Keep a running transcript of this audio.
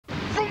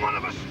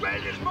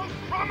Australia's most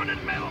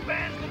prominent metal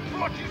bands that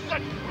brought you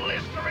such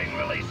blistering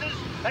releases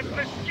as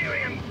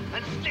Mysterium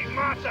and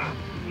Stigmata,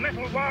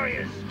 Metal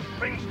Warriors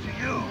brings to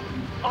you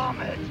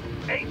Armoured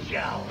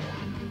HL.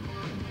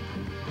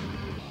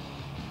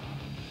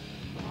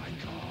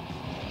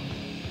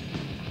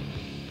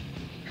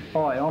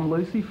 Hi, I'm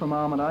Lucy from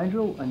Armoured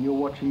Angel and you're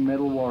watching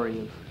Metal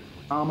Warriors.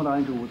 Armoured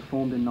Angel was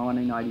formed in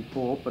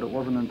 1984, but it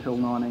wasn't until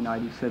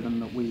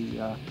 1987 that we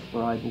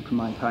were able to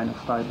maintain a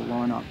stable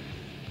lineup.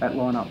 That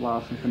lineup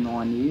lasted for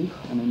 9 years,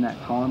 and in that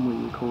time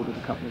we recorded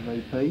a couple of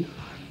EPs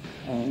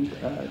and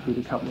did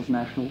a couple of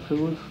national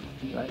tours,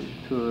 a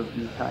tour of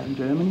the UK and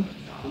Germany.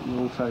 But we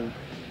also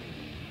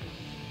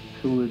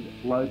toured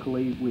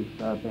locally with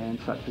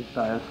bands such as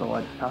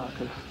Deicide,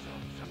 Carcass,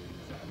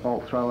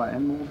 Bolt Thrower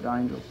and Morbid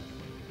Angel.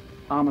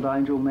 Armoured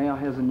Angel now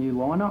has a new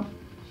lineup.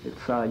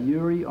 It's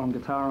Yuri on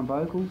guitar and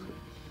vocals,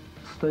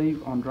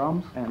 Steve on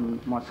drums,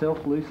 and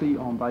myself, Lucy,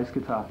 on bass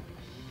guitar.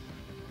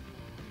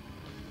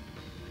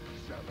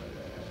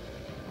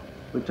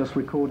 We've just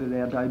recorded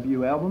our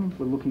debut album.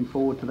 We're looking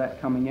forward to that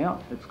coming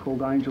out. It's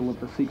called Angel of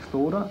the Sixth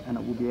Order and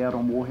it will be out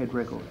on Warhead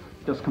Records.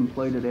 Just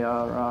completed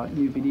our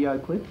new video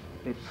clip.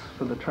 It's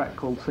for the track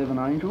called Seven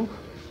Angels.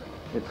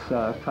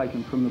 It's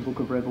taken from the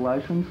Book of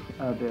Revelations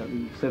about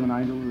the seven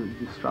angels of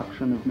the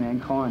destruction of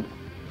mankind.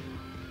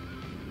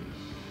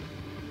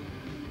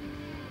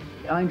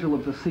 Angel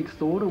of the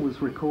Sixth Order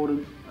was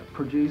recorded,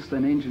 produced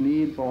and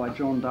engineered by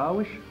John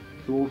Darwish,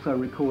 who also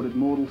recorded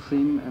Mortal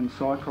Sin and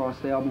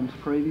Psychrist albums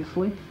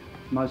previously.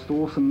 Most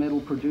awesome metal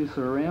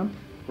producer around.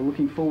 We're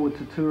looking forward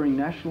to touring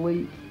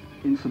nationally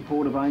in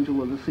support of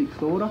Angel of the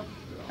Sixth Order,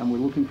 and we're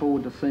looking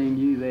forward to seeing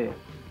you there.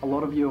 A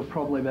lot of you have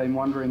probably been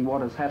wondering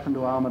what has happened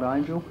to Armoured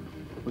Angel.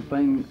 We've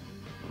been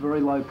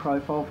very low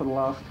profile for the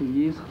last 2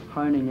 years,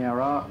 honing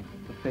our art,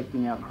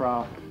 perfecting our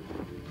craft.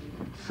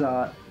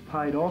 It's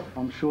paid off.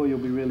 I'm sure you'll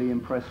be really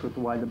impressed with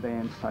the way the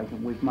band's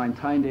taken. We've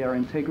maintained our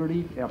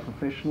integrity, our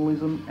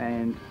professionalism,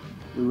 and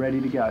we're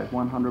ready to go,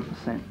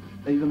 100%.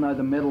 Even though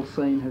the metal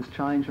scene has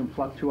changed and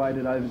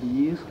fluctuated over the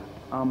years,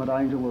 Armoured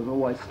Angel has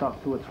always stuck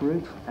to its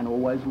roots and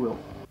always will.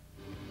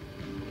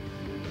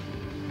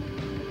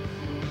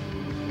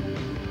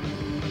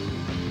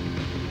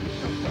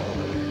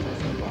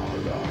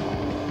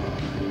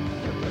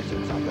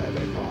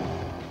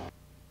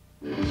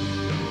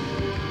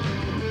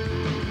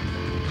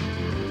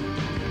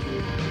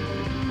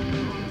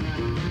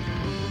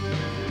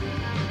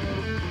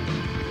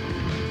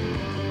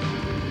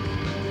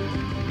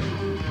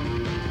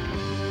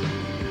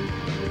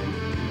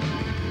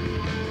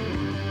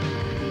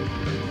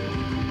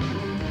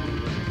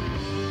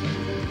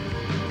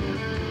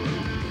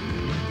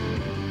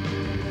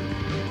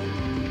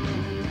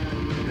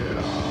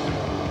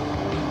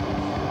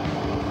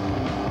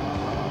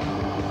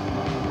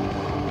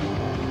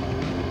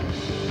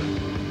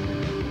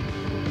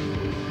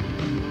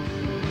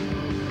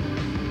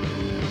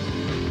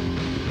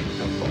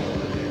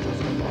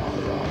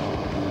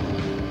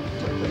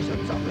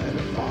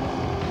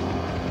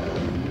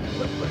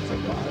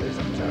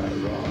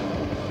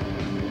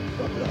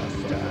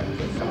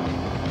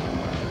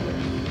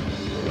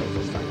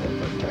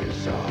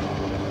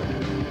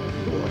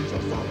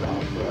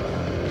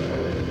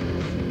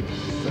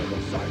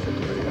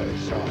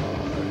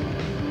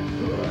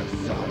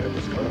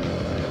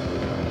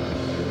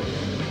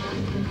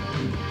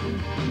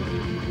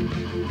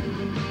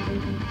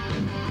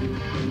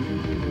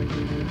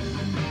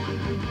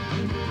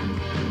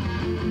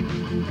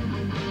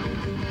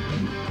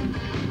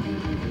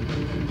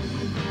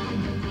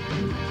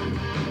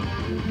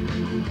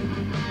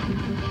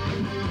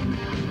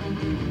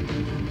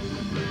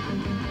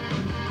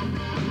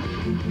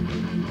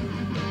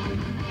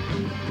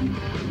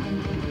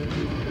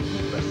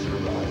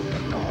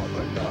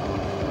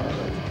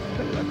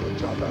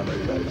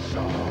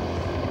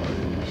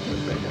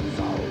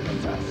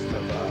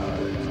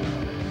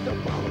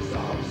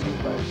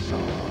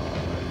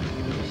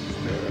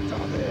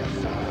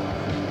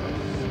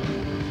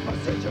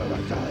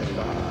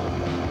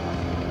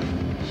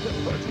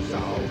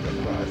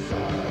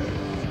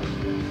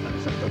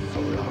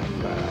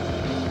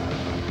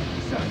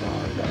 Set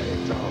our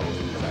nature